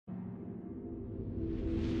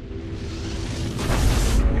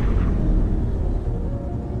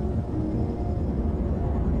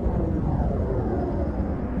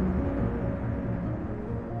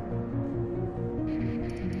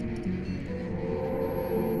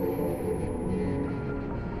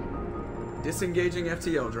Disengaging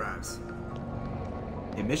FTL drives.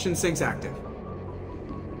 Emission sinks active.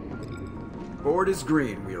 Board is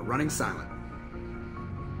green. We are running silent.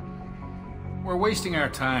 We're wasting our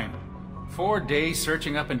time. 4 days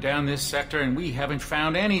searching up and down this sector, and we haven't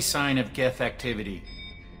found any sign of Geth activity.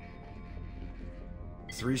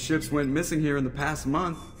 3 ships went missing here in the past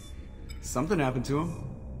month. Something happened to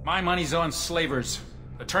them. My money's on slavers.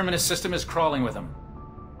 The Terminus system is crawling with them.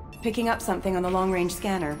 Picking up something on the long-range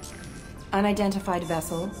scanner. Unidentified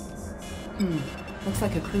vessel. Looks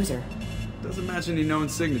like a cruiser. Doesn't match any known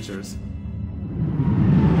signatures.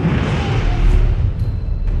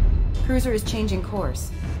 Cruiser is changing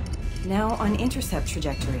course. Now on intercept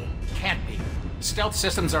trajectory. Can't be. Stealth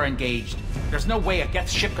systems are engaged. There's no way a Geth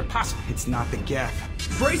ship could possibly... It's not the Geth.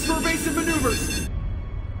 Brace for evasive maneuvers!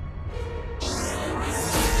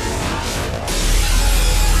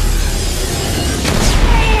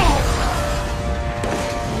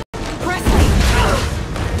 Presley!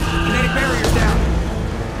 Kinetic barriers down!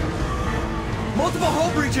 Multiple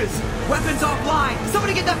hull breaches! Weapons offline!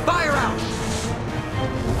 Somebody get that fire out!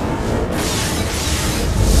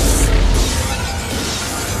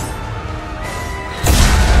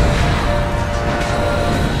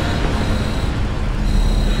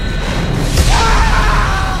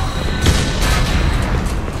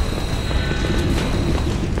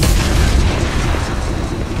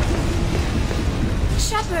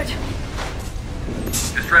 Shepard!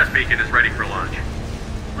 Distress beacon is ready for launch.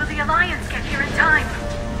 Will the Alliance get here in time?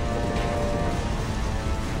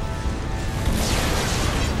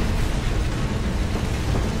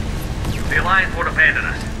 The Alliance won't abandon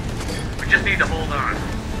us. We just need to hold on.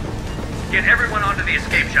 Get everyone onto the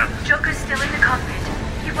escape shuttle. Joker's still in the cockpit.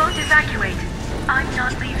 He won't evacuate. I'm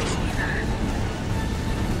not leaving either.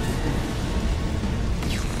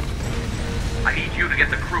 I need you to get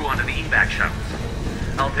the crew onto the evac shuttles.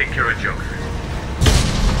 I'll take care of Joker.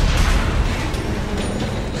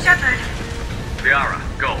 Shepard! Liara,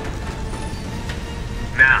 go.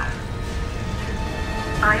 Now.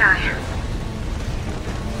 Aye, aye.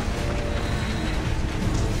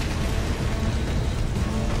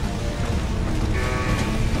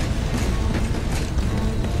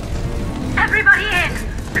 Everybody in!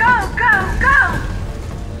 Go, go, go!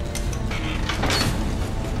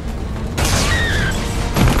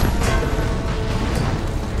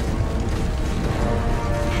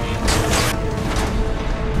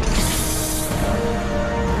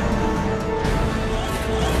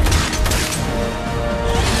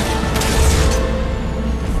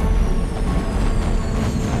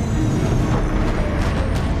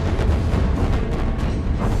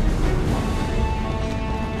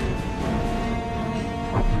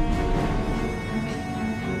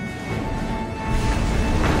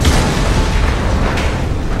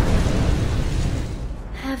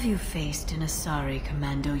 Have you faced an Asari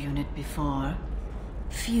commando unit before?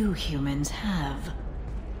 Few humans have.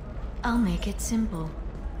 I'll make it simple.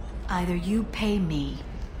 Either you pay me,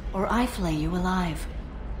 or I flay you alive.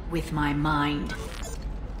 With my mind.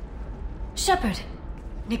 Shepard!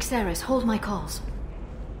 Nixeris, hold my calls.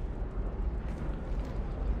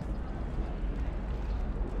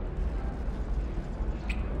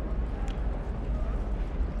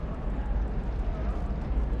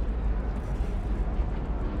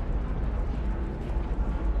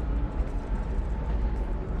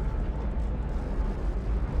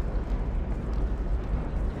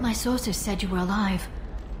 My sources said you were alive,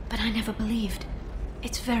 but I never believed.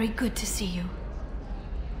 It's very good to see you.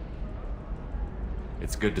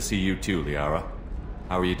 It's good to see you too, Liara.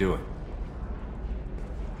 How are you doing?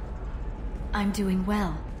 I'm doing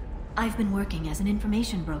well. I've been working as an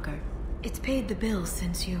information broker. It's paid the bills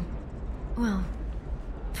since you... well,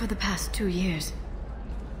 for the past 2 years.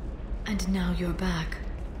 And now you're back,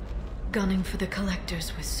 gunning for the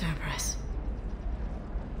Collectors with Cerberus.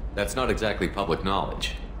 That's not exactly public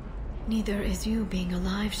knowledge. Neither is you being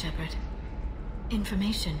alive, Shepard.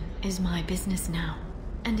 Information is my business now.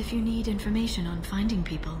 And if you need information on finding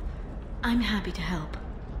people, I'm happy to help.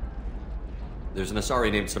 There's an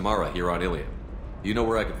Asari named Samara here on Ilium. Do you know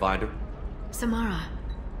where I could find her? Samara.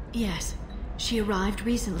 Yes. She arrived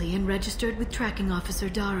recently and registered with Tracking Officer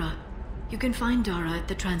Dara. You can find Dara at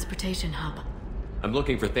the transportation hub. I'm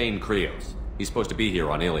looking for Thane Krios. He's supposed to be here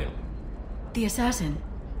on Ilium. The assassin?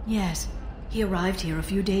 Yes. He arrived here a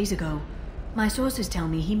few days ago. My sources tell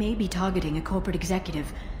me he may be targeting a corporate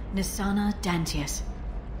executive, Nisana Dantius.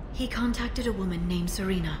 He contacted a woman named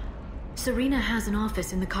Serena. Serena has an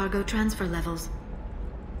office in the cargo transfer levels.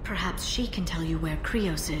 Perhaps she can tell you where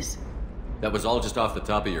Krios is. That was all just off the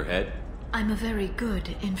top of your head? I'm a very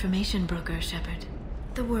good information broker, Shepard.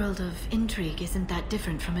 The world of intrigue isn't that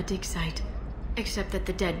different from a dig site. Except that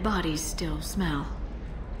the dead bodies still smell.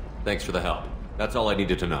 Thanks for the help. That's all I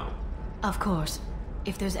needed to know. Of course.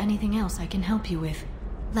 If there's anything else I can help you with,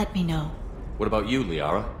 let me know. What about you,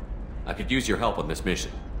 Liara? I could use your help on this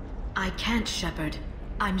mission. I can't, Shepard.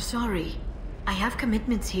 I'm sorry. I have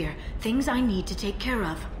commitments here, things I need to take care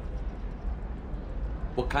of.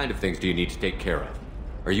 What kind of things do you need to take care of?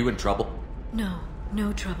 Are you in trouble?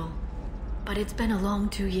 No trouble. But it's been a long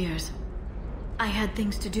 2 years. I had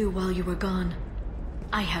things to do while you were gone.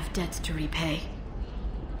 I have debts to repay.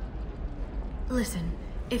 Listen,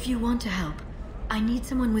 if you want to help, I need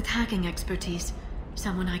someone with hacking expertise.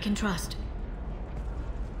 Someone I can trust.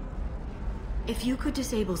 If you could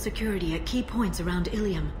disable security at key points around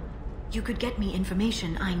Ilium, you could get me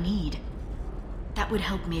information I need. That would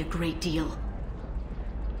help me a great deal.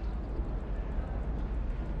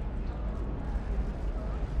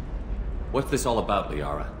 What's this all about,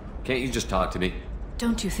 Liara? Can't you just talk to me?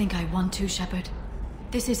 Don't you think I want to, Shepard?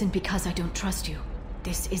 This isn't because I don't trust you.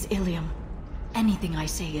 This is Ilium. Anything I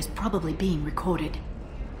say is probably being recorded.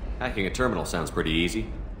 Hacking a terminal sounds pretty easy.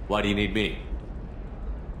 Why do you need me?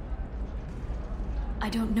 I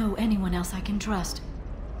don't know anyone else I can trust.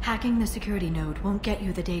 Hacking the security node won't get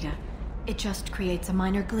you the data. It just creates a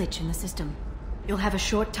minor glitch in the system. You'll have a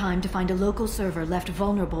short time to find a local server left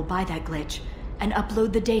vulnerable by that glitch, and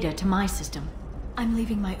upload the data to my system. I'm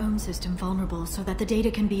leaving my own system vulnerable so that the data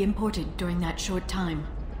can be imported during that short time.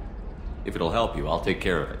 If it'll help you, I'll take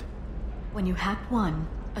care of it. When you hack one,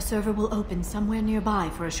 a server will open somewhere nearby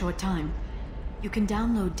for a short time. You can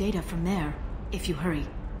download data from there, if you hurry.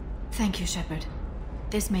 Thank you, Shepard.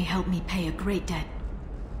 This may help me pay a great debt.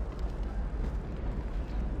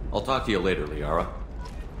 I'll talk to you later, Liara.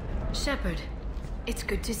 Shepard, it's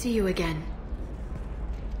good to see you again.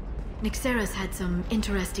 Nyxeris had some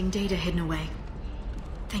interesting data hidden away.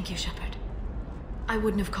 Thank you, Shepard. I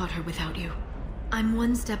wouldn't have caught her without you. I'm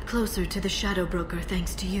one step closer to the Shadow Broker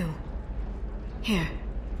thanks to you. Here.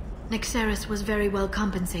 Nyxeris was very well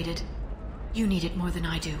compensated. You need it more than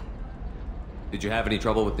I do. Did you have any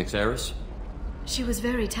trouble with Nyxeris? She was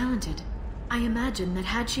very talented. I imagine that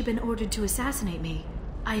had she been ordered to assassinate me,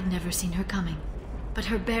 I'd never seen her coming. But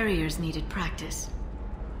her barriers needed practice.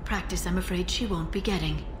 Practice I'm afraid she won't be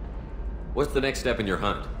getting. What's the next step in your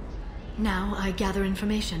hunt? Now I gather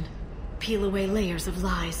information, peel away layers of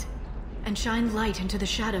lies, and shine light into the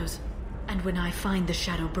shadows. And when I find the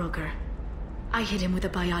Shadow Broker, I hit him with a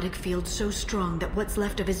biotic field so strong that what's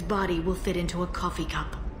left of his body will fit into a coffee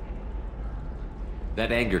cup.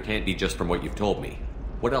 That anger can't be just from what you've told me.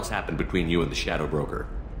 What else happened between you and the Shadow Broker?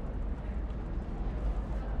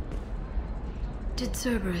 Did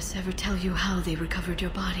Cerberus ever tell you how they recovered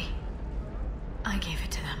your body? I gave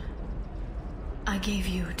it to them. I gave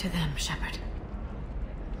you to them, Shepard.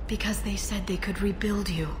 Because they said they could rebuild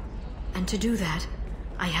you. And to do that,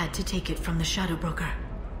 I had to take it from the Shadow Broker,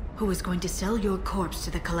 who was going to sell your corpse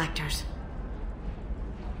to the collectors.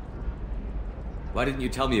 Why didn't you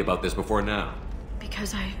tell me about this before now?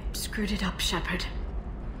 Because I screwed it up, Shepard.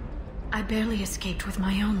 I barely escaped with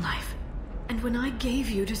my own life. And when I gave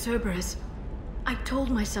you to Cerberus, I told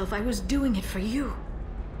myself I was doing it for you.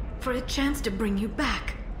 For a chance to bring you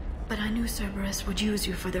back. But I knew Cerberus would use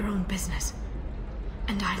you for their own business.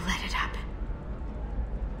 And I let it happen.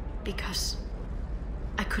 Because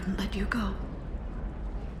I couldn't let you go.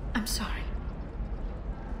 I'm sorry.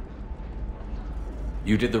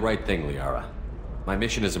 You did the right thing, Liara. My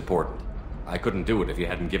mission is important. I couldn't do it if you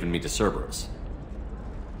hadn't given me to Cerberus.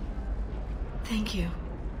 Thank you.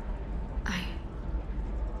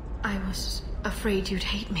 I was afraid you'd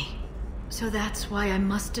hate me. So that's why I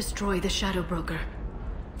must destroy the Shadow Broker.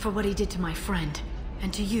 For what he did to my friend,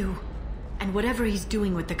 and to you, and whatever he's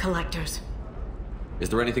doing with the collectors. Is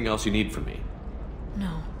there anything else you need from me?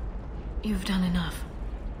 No. You've done enough.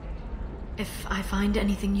 If I find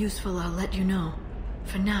anything useful, I'll let you know.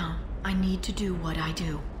 For now, I need to do what I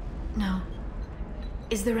do. Now,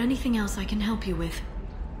 is there anything else I can help you with?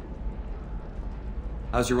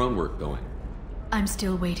 How's your own work going? I'm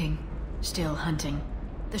still waiting. Still hunting.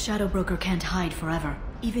 The Shadow Broker can't hide forever.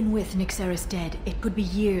 Even with Nyxeris dead, it could be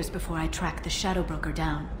years before I track the Shadow Broker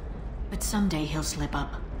down. But someday he'll slip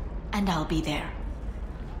up. And I'll be there.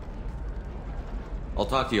 I'll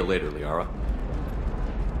talk to you later, Liara.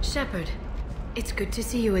 Shepard, it's good to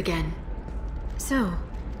see you again. So,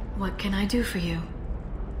 what can I do for you?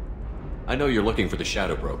 I know you're looking for the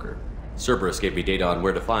Shadow Broker. Cerberus gave me data on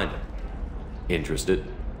where to find him. Interested?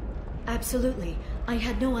 Absolutely. I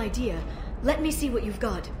had no idea. Let me see what you've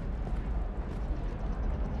got.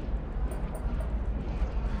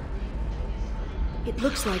 It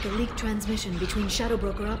looks like a leaked transmission between Shadow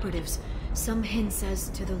Broker operatives. some hints as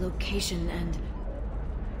to the location, and...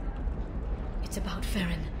 it's about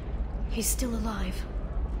Farron. He's still alive.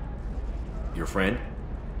 Your friend?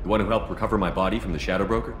 The one who helped recover my body from the Shadow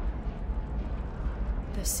Broker?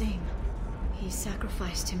 The same. He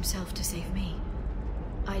sacrificed himself to save me.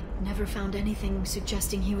 I'd never found anything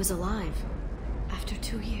suggesting he was alive. After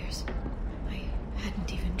 2 years, I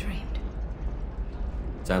hadn't even dreamed.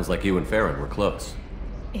 Sounds like you and Farron were close.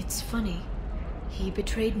 It's funny. He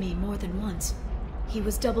betrayed me more than once. He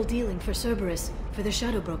was double-dealing for Cerberus, for the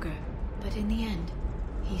Shadow Broker. But in the end,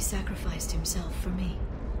 he sacrificed himself for me.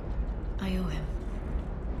 I owe him.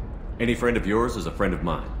 Any friend of yours is a friend of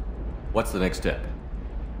mine. What's the next step?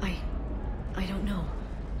 I don't know.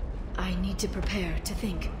 I need to prepare, to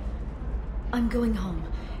think. I'm going home.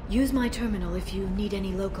 Use my terminal if you need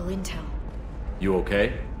any local intel. You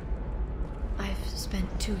okay? I've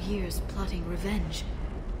spent 2 years plotting revenge.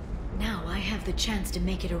 Now I have the chance to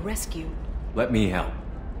make it a rescue. Let me help.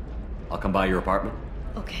 I'll come by your apartment.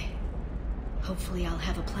 Okay. Hopefully I'll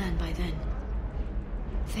have a plan by then.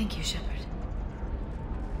 Thank you, Shepard.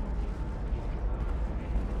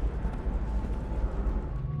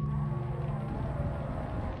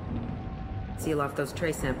 Seal off those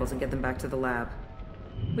trace samples and get them back to the lab.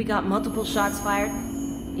 We got multiple shots fired.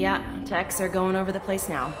 Yeah, techs are going over the place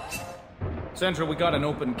now. Central, we got an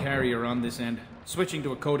open carrier on this end. Switching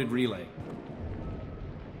to a coded relay.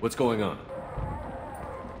 What's going on?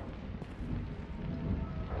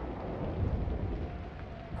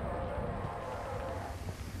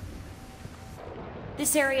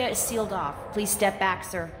 This area is sealed off. Please step back,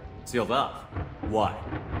 sir. Sealed off? Why?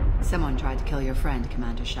 Someone tried to kill your friend,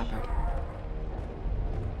 Commander Shepard.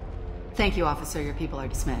 Thank you, officer. Your people are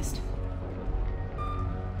dismissed.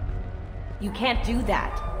 You can't do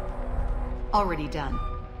that. Already done.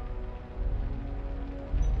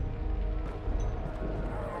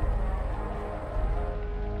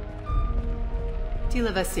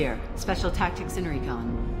 Tila Vasir, Special Tactics and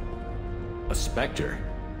Recon. A Spectre?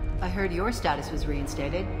 I heard your status was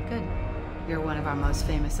reinstated. Good. You're one of our most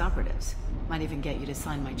famous operatives. Might even get you to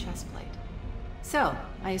sign my chest plate. So,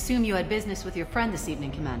 I assume you had business with your friend this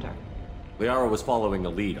evening, Commander. Liara was following a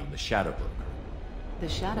lead on the Shadow Broker. The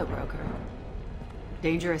Shadow Broker?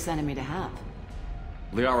 Dangerous enemy to have.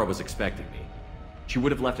 Liara was expecting me. She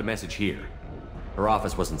would have left a message here. Her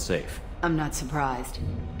office wasn't safe. I'm not surprised.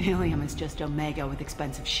 Helium is just Omega with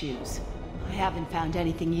expensive shoes. I haven't found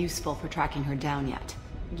anything useful for tracking her down yet.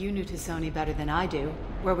 You knew Tsoni better than I do.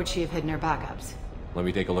 Where would she have hidden her backups? Let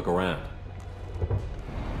me take a look around.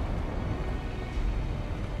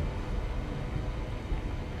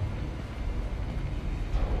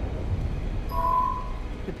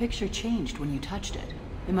 The picture changed when you touched it.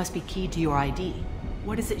 It must be keyed to your ID.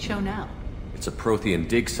 What does it show now? It's a Prothean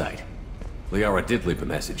dig site. Liara did leave a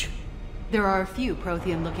message. There are a few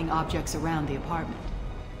Prothean-looking objects around the apartment.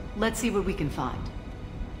 Let's see what we can find.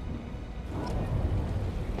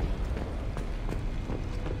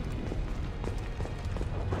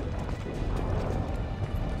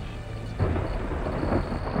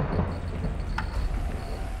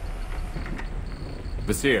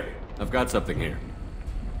 Vasir, I've got something here.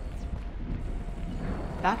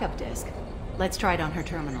 Backup disk. Let's try it on her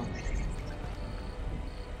terminal.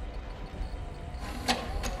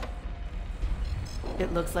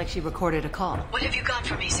 It looks like she recorded a call. What have you got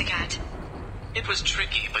for me, Sagat? It was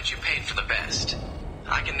tricky, but you paid for the best.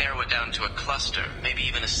 I can narrow it down to a cluster, maybe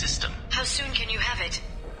even a system. How soon can you have it?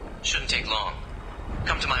 Shouldn't take long.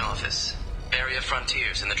 Come to my office. Area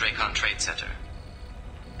Frontiers in the Dracon Trade Center.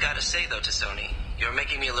 Gotta say though, Tsoni, you're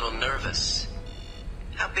making me a little nervous.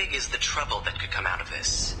 How big is the trouble that could come out of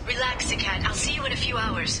this? Relax, Sagat. I'll see you in a few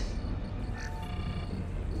hours.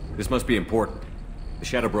 This must be important. The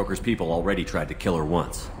Shadow Broker's people already tried to kill her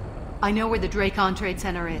once. I know where the Dracon Trade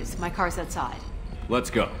Center is. My car's outside. Let's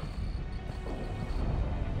go.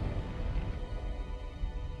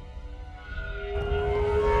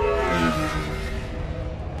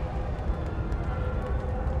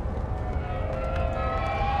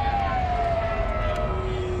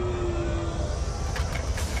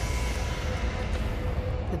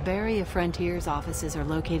 Area Frontiers offices are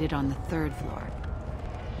located on the 3rd floor.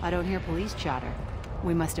 I don't hear police chatter.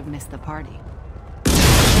 We must have missed the party.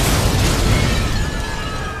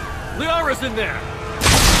 Liara's in there!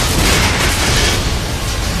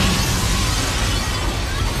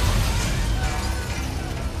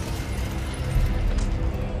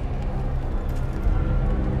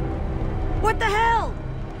 What the hell?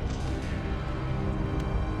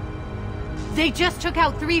 They just took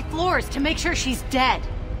out 3 floors to make sure she's dead.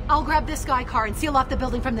 I'll grab this Sky car and seal off the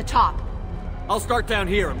building from the top. I'll start down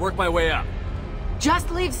here and work my way up.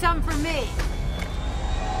 Just leave some for me.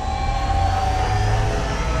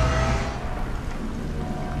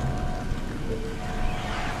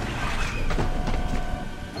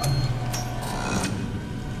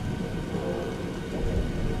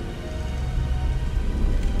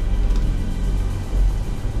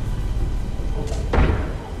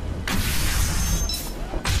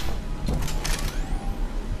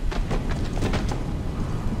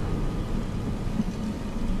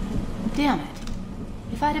 Damn it.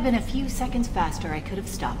 If I'd have been a few seconds faster, I could have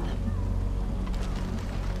stopped them.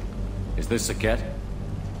 Is this Saket?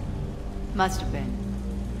 Must have been.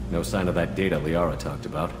 No sign of that data Liara talked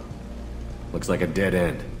about. Looks like a dead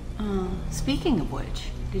end. Speaking of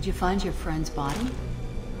which, did you find your friend's body?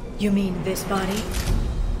 You mean this body?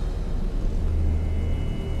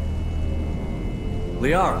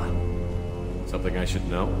 Liara! Something I should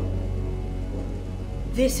know?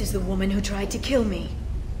 This is the woman who tried to kill me.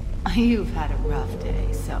 You've had a rough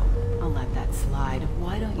day, so I'll let that slide.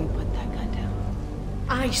 Why don't you put that gun down?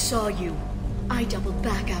 I saw you. I doubled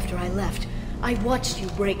back after I left. I watched you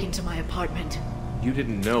break into my apartment. You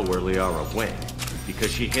didn't know where Liara went,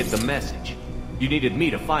 because she hid the message. You needed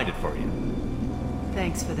me to find it for you.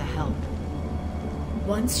 Thanks for the help.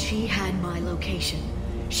 Once she had my location,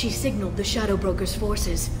 she signaled the Shadow Broker's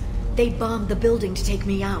forces. They bombed the building to take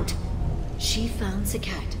me out. She found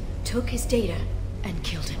Saket, took his data, and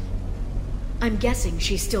killed him. I'm guessing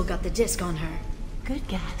she's still got the disc on her. Good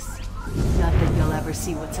guess. Not that you'll ever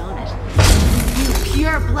see what's on it. You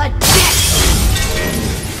pure blood bitch!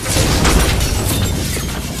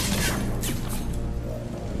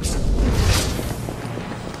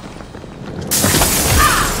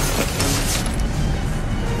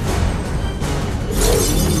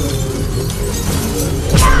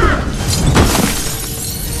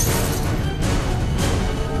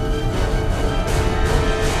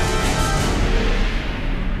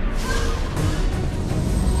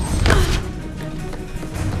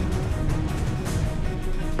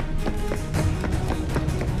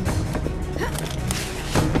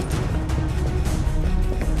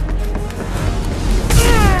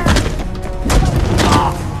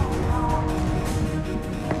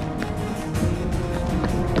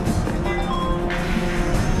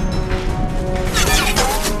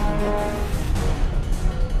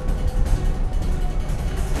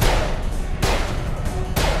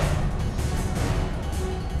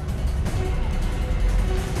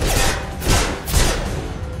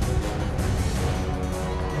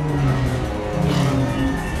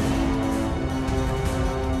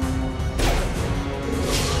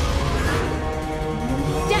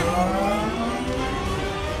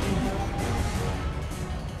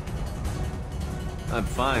 I'm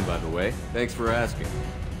fine, by the way. Thanks for asking.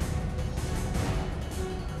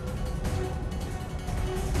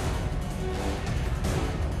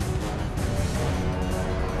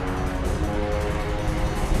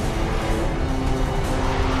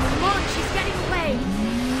 Look, she's getting away!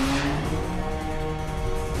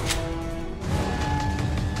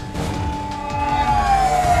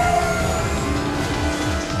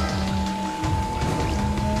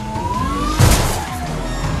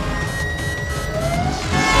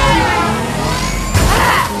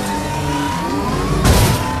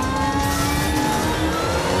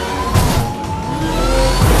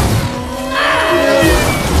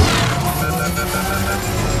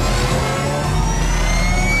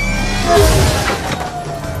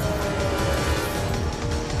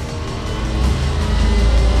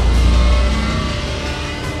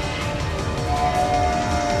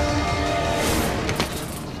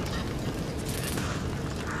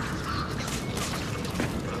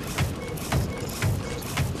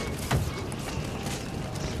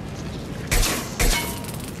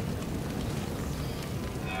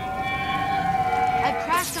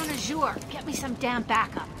 Get me some damn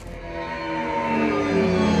backup.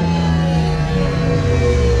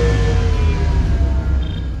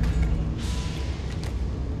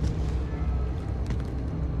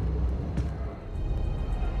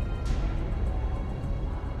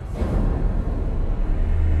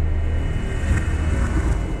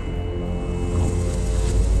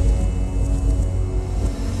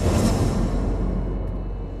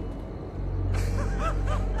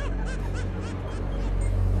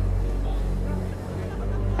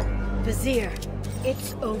 Vizier,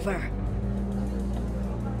 it's over.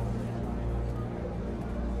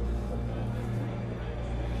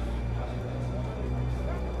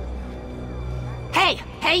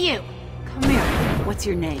 Hey you! Come here. What's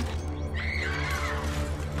your name?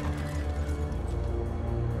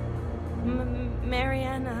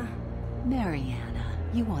 Mariana. Mariana.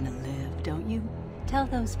 You want to live, don't you? Tell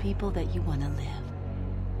those people that you want to live.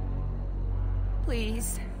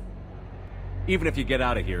 Please. Even if you get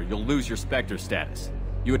out of here, you'll lose your Spectre status.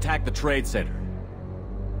 You attacked the trade center.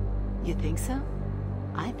 You think so?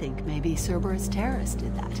 I think maybe Cerberus terrorists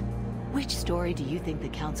did that. Which story do you think the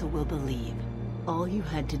Council will believe? All you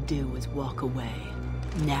had to do was walk away.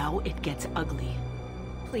 Now it gets ugly.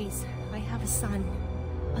 Please, I have a son.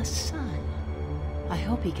 A son? I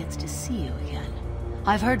hope he gets to see you again.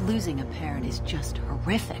 I've heard losing a parent is just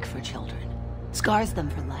horrific for children. Scars them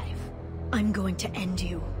for life. I'm going to end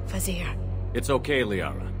you, Vizier. It's okay,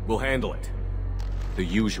 Liara. We'll handle it. The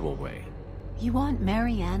usual way. You want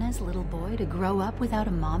Mariana's little boy to grow up without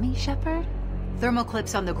a mommy, Shepard? Thermal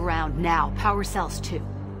clips on the ground now. Power cells too.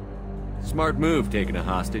 Smart move, taking a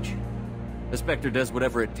hostage. The Spectre does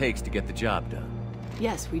whatever it takes to get the job done.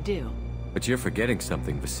 Yes, we do. But you're forgetting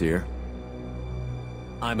something, Vizier.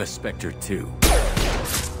 I'm a Spectre too.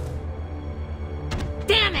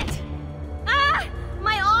 Damn it! Ah!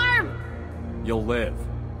 My arm! You'll live.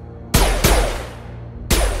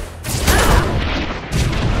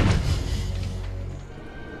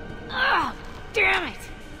 Ah! Damn it!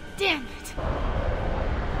 Damn it!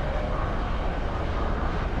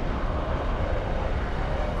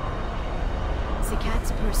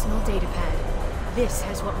 Zakat's personal data pad. This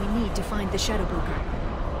has what we need to find the Shadow Broker.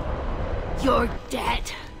 You're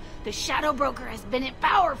dead. The Shadow Broker has been in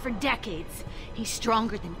power for decades. He's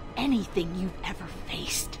stronger than anything you've ever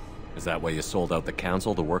faced. Is that why you sold out the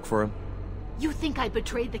Council to work for him? You think I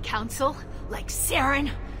betrayed the Council? Like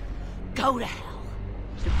Saren? Go to hell.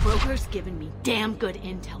 The Broker's given me damn good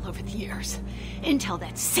intel over the years. Intel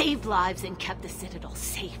that saved lives and kept the Citadel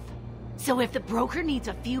safe. So if the Broker needs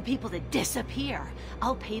a few people to disappear,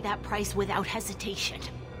 I'll pay that price without hesitation.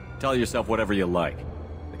 Tell yourself whatever you like.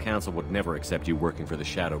 The Council would never accept you working for the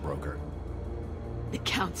Shadow Broker. The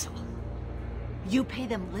Council? You pay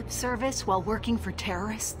them lip service while working for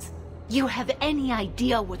terrorists? You have any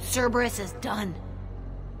idea what Cerberus has done?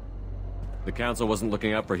 The Council wasn't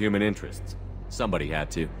looking out for human interests. Somebody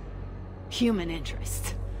had to. Human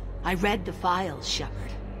interests. I read the files,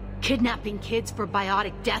 Shepard. Kidnapping kids for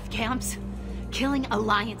biotic death camps. Killing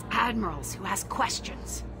Alliance admirals who ask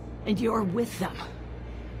questions. And you're with them.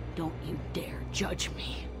 Don't you dare judge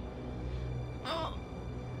me.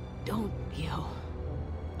 Don't you?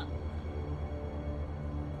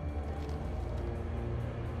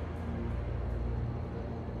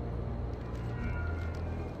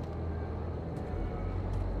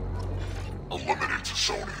 Eliminate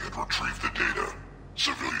Tsoni and retrieve the data.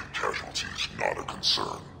 Civilian casualties not a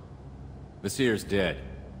concern. Vizier's dead.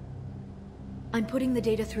 I'm putting the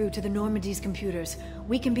data through to the Normandy's computers.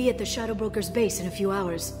 We can be at the Shadow Broker's base in a few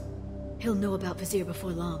hours. He'll know about Vizier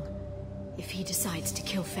before long. If he decides to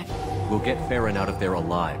kill Feck. We'll get Farron out of there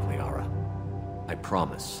alive, Liara. I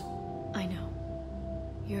promise. I know.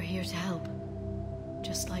 You're here to help.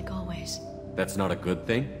 Just like always. That's not a good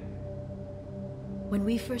thing? When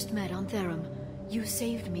we first met on Therum, you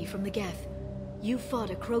saved me from the Geth. You fought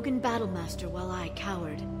a Krogan battlemaster while I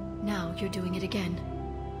cowered. Now you're doing it again.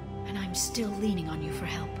 And I'm still leaning on you for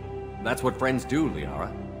help. That's what friends do,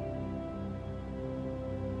 Liara.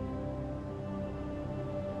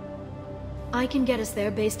 I can get us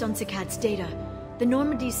there based on Zakat's data. The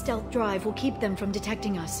Normandy's stealth drive will keep them from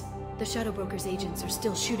detecting us. The Shadow Broker's agents are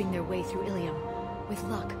still shooting their way through Ilium. With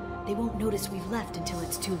luck, they won't notice we've left until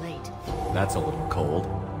it's too late. That's a little cold.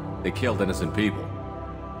 They killed innocent people.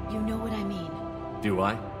 You know what I mean. Do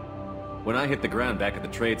I? When I hit the ground back at the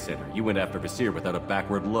trade center, you went after Vizier without a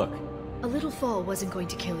backward look. A little fall wasn't going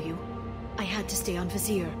to kill you. I had to stay on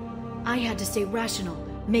Vizier. I had to stay rational,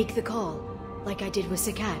 make the call, like I did with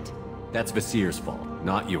Zakat. That's Vizier's fault,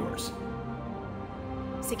 not yours.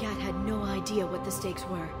 Zakat had no idea what the stakes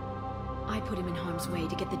were. I put him in harm's way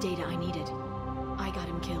to get the data I needed. I got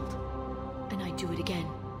him killed. And I'd do it again.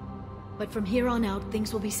 But from here on out,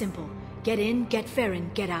 things will be simple. Get in, get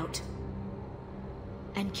Farron, get out.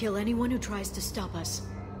 And kill anyone who tries to stop us.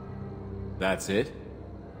 That's it?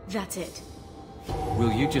 That's it.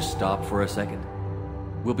 Will you just stop for a second?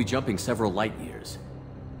 We'll be jumping several light years.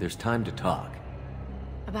 There's time to talk.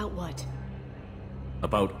 About what?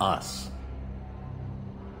 About us.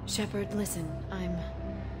 Shepard, listen, I'm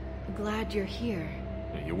glad you're here.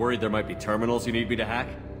 You worried there might be terminals you need me to hack?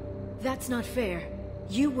 That's not fair.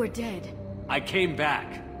 You were dead. I came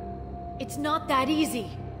back. It's not that easy.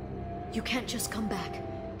 You can't just come back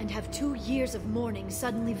and have 2 years of mourning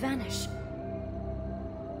suddenly vanish.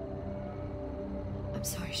 I'm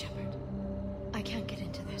sorry, Shepard. I can't get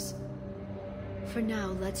into this. For now,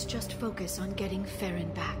 let's just focus on getting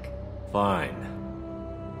Farron back. Fine.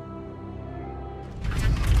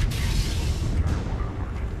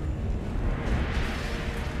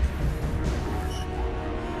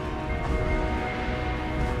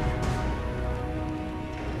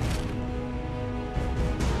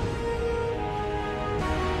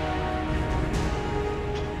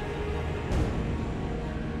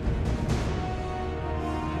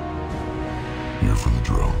 here for the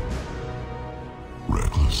drill.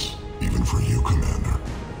 Reckless, even for you, Commander.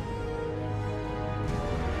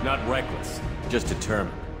 Not reckless, just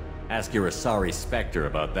determined. Ask your Asari Spectre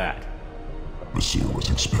about that. Basir was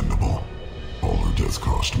expendable. All her death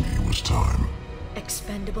cost me was time.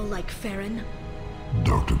 Expendable like Farron?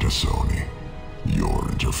 Dr. Tsoni, your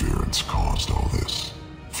interference caused all this.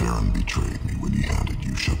 Farron betrayed me when he handed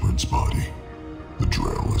you Shepard's body. The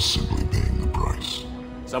Drell is simply paying the price.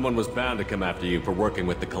 Someone was bound to come after you for working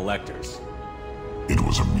with the Collectors. It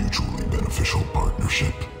was a mutually beneficial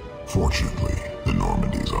partnership. Fortunately, the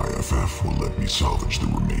Normandy's IFF will let me salvage the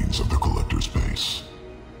remains of the Collector's base.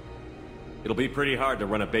 It'll be pretty hard to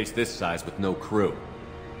run a base this size with no crew.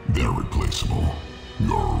 They're replaceable.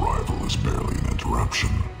 Your arrival is barely an interruption.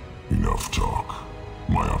 Enough talk.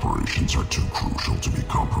 My operations are too crucial to be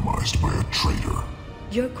compromised by a traitor.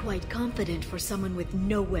 You're quite confident for someone with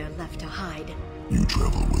nowhere left to hide. You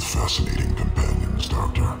travel with fascinating companions,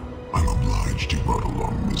 Doctor. I'm obliged you brought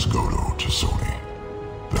along Ms. Godo to Tsoni.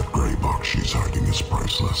 That gray box she's hiding is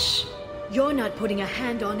priceless. You're not putting a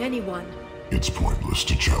hand on anyone. It's pointless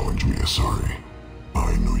to challenge me, Asari.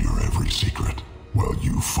 I know your every secret, while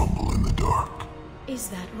you fumble in the dark. Is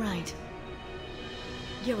that right?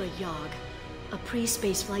 You're a Yogg, a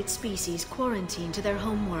pre-spaceflight species quarantined to their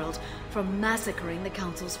homeworld from massacring the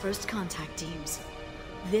Council's first contact teams.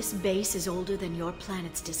 This base is older than your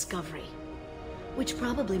planet's discovery, which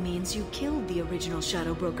probably means you killed the original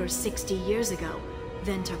Shadow Broker 60 years ago,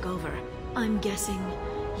 then took over. I'm guessing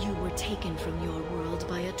you were taken from your world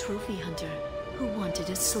by a trophy hunter who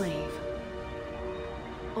wanted a slave.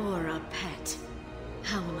 Or a pet.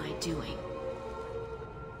 How am I doing?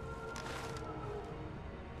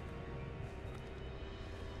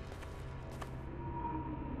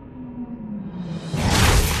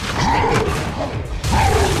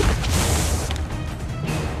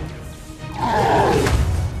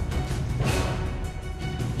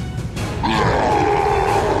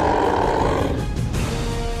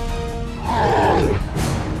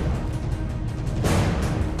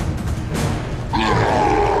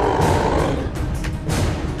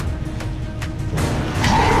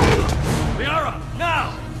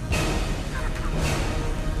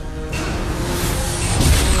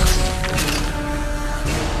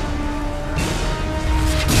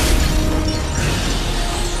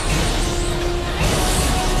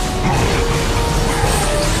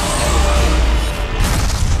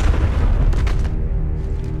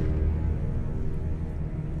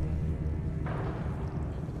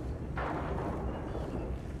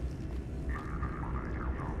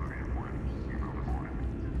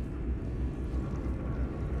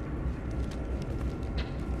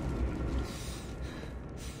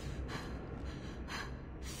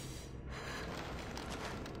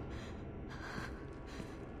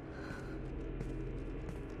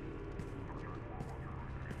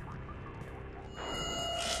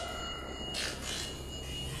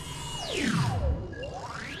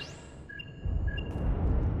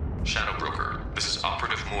 Shadow Broker, this is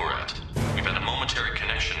Operative Murat. We've had a momentary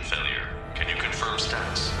connection failure. Can you confirm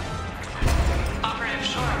status? Operative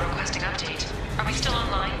Shore requesting update. Are we still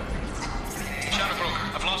online? Shadow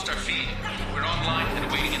Broker, I've lost our feed. We're online and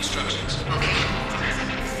awaiting instructions.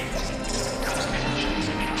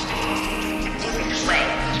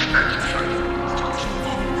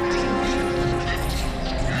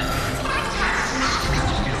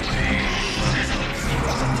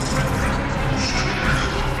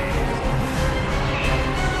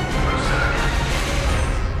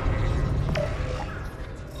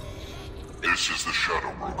 This is the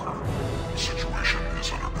Shadow Broker. The situation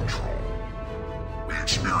is under control. We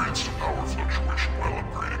experienced a power fluctuation while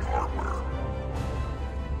upgrading hardware.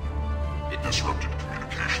 It disrupted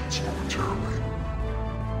communications momentarily.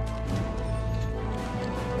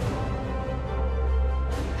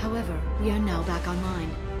 However, we are now back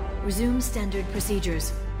online. Resume standard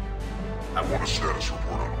procedures. I want a status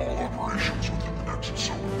report on all operations within the next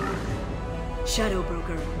solar day. Shadow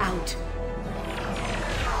Broker, out.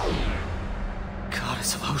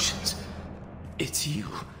 Goddess of Oceans. It's you.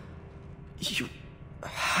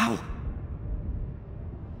 How?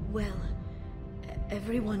 Well,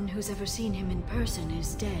 everyone who's ever seen him in person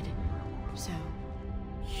is dead, so...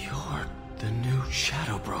 You're the new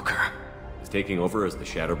Shadow Broker. Is taking over as the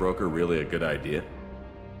Shadow Broker really a good idea?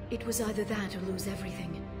 It was either that or lose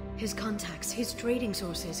everything. His contacts, his trading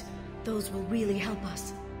sources, those will really help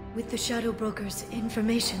us. With the Shadow Broker's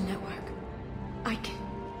information network,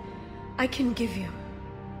 I can give you...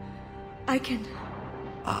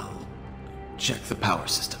 I'll check the power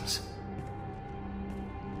systems.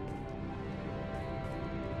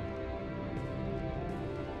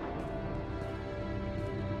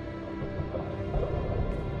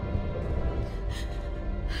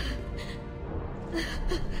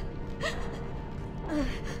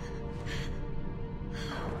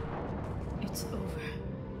 It's over.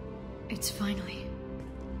 It's finally.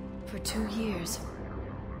 For 2 years.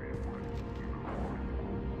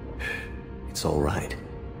 It's all right.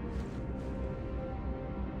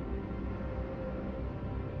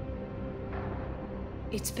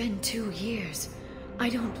 It's been 2 years. I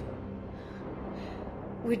don't...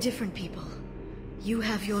 We're different people. You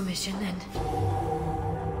have your mission and...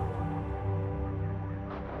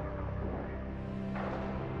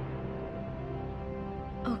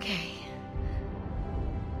 Okay.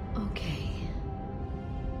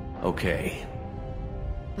 Okay.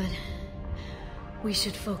 But... we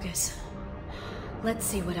should focus. Let's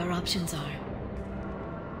see what our options are.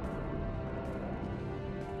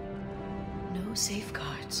 No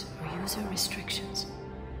safeguards or user restrictions.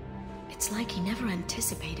 It's like he never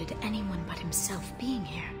anticipated anyone but himself being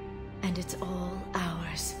here. And it's all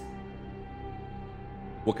ours.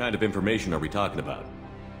 What kind of information are we talking about?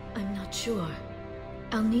 I'm not sure.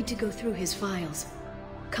 I'll need to go through his files.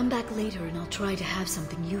 Come back later and I'll try to have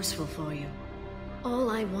something useful for you.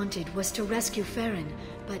 All I wanted was to rescue Farron,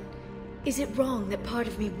 but is it wrong that part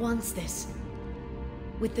of me wants this?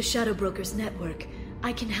 With the Shadow Brokers network,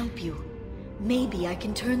 I can help you. Maybe I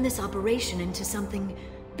can turn this operation into something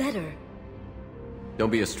better.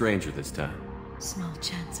 Don't be a stranger this time. Small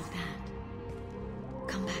chance of that.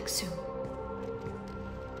 Come back soon.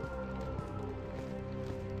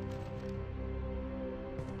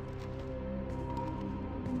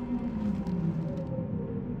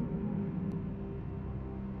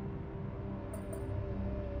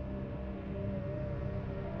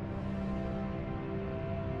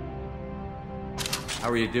 How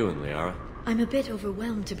are you doing, Liara? I'm a bit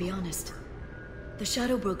overwhelmed, to be honest. The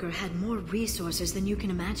Shadow Broker had more resources than you can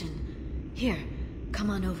imagine. Here, come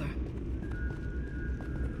on over.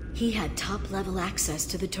 He had top-level access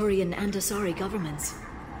to the Turian and Asari governments.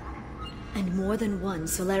 And more than one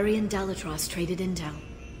Solarian Dalatros traded intel.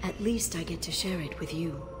 At least I get to share it with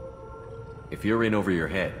you. If you're in over your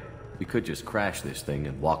head, we could just crash this thing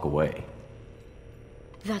and walk away.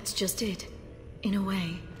 That's just it. In a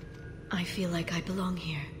way, I feel like I belong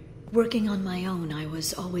here. Working on my own, I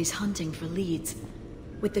was always hunting for leads.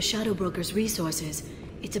 With the Shadow Broker's resources,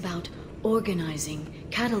 it's about organizing,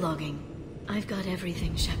 cataloging. I've got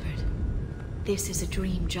everything, Shepard. This is a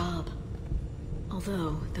dream job.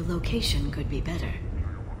 Although, the location could be better.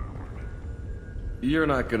 You're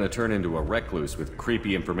not gonna turn into a recluse with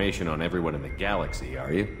creepy information on everyone in the galaxy,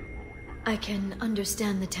 are you? I can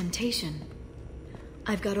understand the temptation.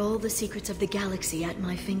 I've got all the secrets of the galaxy at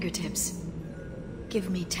my fingertips. Give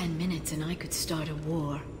me 10 minutes and I could start a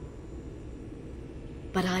war.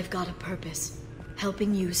 But I've got a purpose.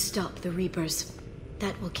 Helping you stop the Reapers.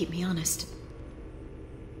 That will keep me honest.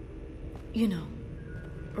 You know,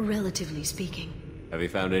 relatively speaking. Have you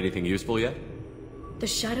found anything useful yet? The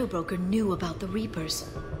Shadow Broker knew about the Reapers.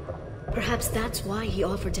 Perhaps that's why he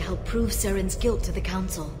offered to help prove Saren's guilt to the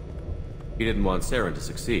Council. He didn't want Saren to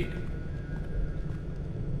succeed.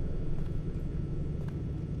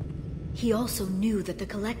 He also knew that the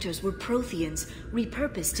Collectors were Protheans,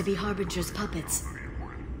 repurposed to be Harbinger's puppets.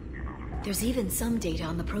 There's even some data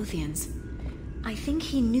on the Protheans. I think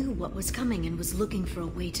he knew what was coming and was looking for a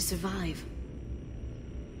way to survive.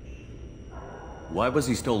 Why was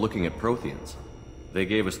he still looking at Protheans? They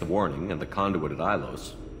gave us the warning and the conduit at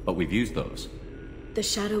Ilos, but we've used those. The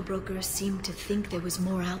Shadow Broker seemed to think there was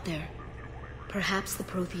more out there. Perhaps the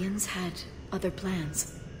Protheans had other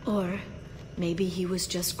plans. Or maybe he was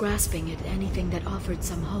just grasping at anything that offered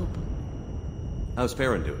some hope. How's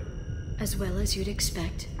Farron doing? As well as you'd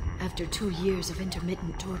expect, after 2 years of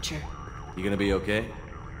intermittent torture. You gonna be okay?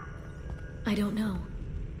 I don't know.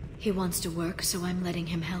 He wants to work, so I'm letting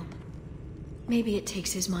him help. Maybe it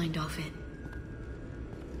takes his mind off it.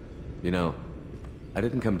 You know, I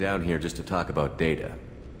didn't come down here just to talk about Data.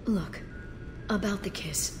 Look, about the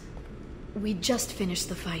kiss. We just finished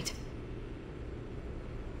the fight.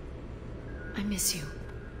 I miss you,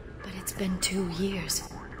 but it's been 2 years.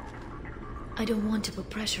 I don't want to put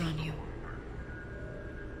pressure on you.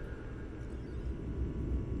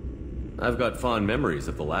 I've got fond memories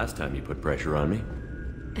of the last time you put pressure on me.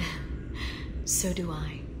 So do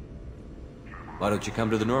I. Why don't you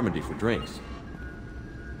come to the Normandy for drinks?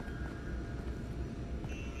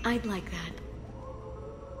 I'd like that.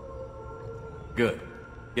 Good.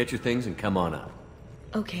 Get your things and come on up.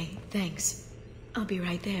 Okay, thanks. I'll be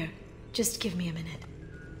right there. Just give me a minute.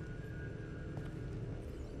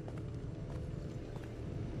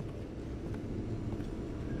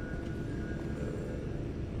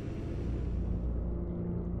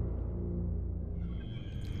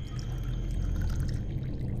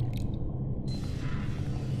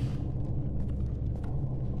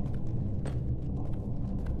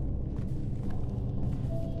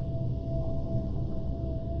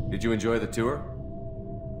 Did you enjoy the tour?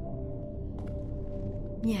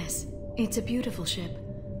 Yes, it's a beautiful ship.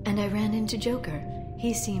 And I ran into Joker.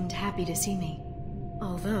 He seemed happy to see me.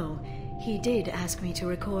 Although, he did ask me to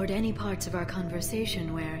record any parts of our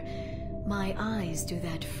conversation where my eyes do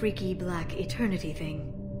that freaky black eternity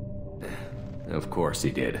thing. Of course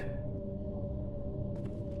he did.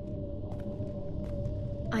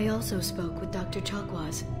 I also spoke with Dr.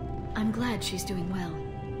 Chakwas. I'm glad she's doing well.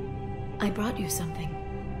 I brought you something.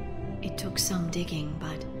 It took some digging,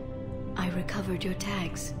 but I recovered your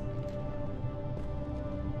tags.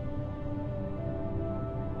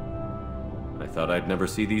 I thought I'd never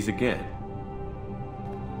see these again.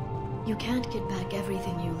 You can't get back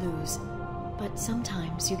everything you lose, but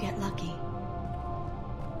sometimes you get lucky.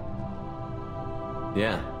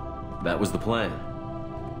 Yeah, that was the plan.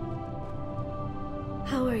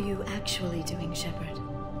 How are you actually doing, Shepard?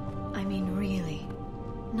 I mean, really.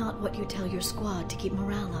 Not what you tell your squad to keep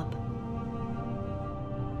morale up.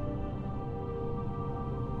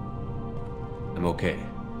 I'm okay.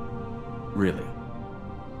 Really.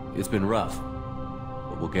 It's been rough,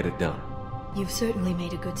 but we'll get it done. You've certainly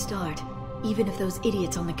made a good start, even if those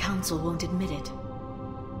idiots on the council won't admit it.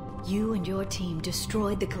 You and your team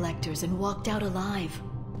destroyed the Collectors and walked out alive.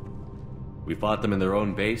 We fought them in their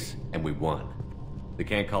own base, and we won. They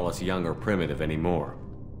can't call us young or primitive anymore.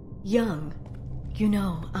 Young? You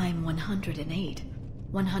know, I'm 108.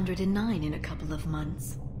 109 in a couple of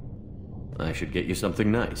months. I should get you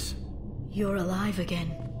something nice. You're alive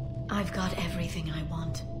again. I've got everything I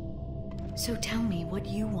want. So tell me what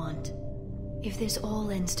you want. If this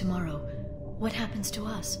all ends tomorrow, what happens to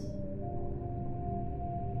us?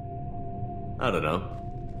 I don't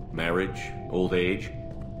know. Marriage, old age,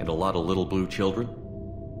 and a lot of little blue children.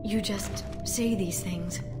 You just say these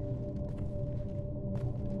things.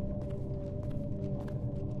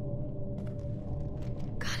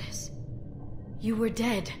 Goddess, you were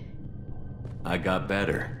dead. I got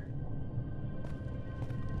better.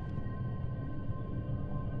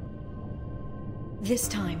 This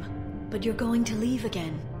time, but you're going to leave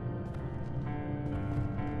again.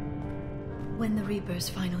 When the Reapers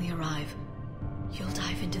finally arrive, you'll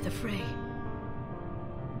dive into the fray.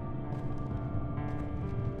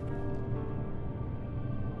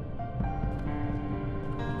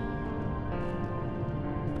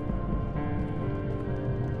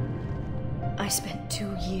 I spent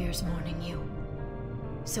 2 years mourning you.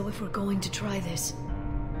 So if we're going to try this,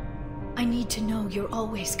 I need to know you're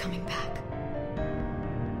always coming back.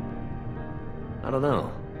 I don't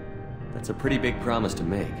know. That's a pretty big promise to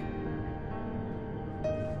make.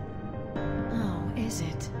 Oh, is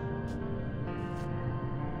it?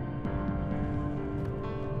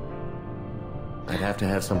 I'd have to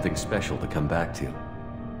have something special to come back to.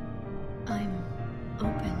 I'm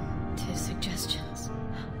open to suggestions.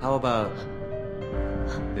 How about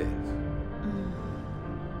this?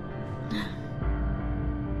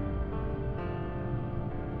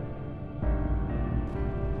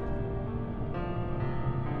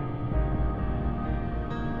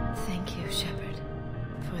 Thank you, Shepard,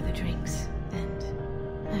 for the drinks and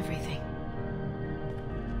everything.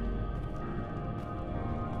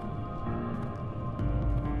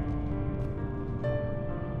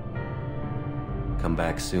 Come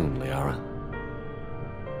back soon, Liara.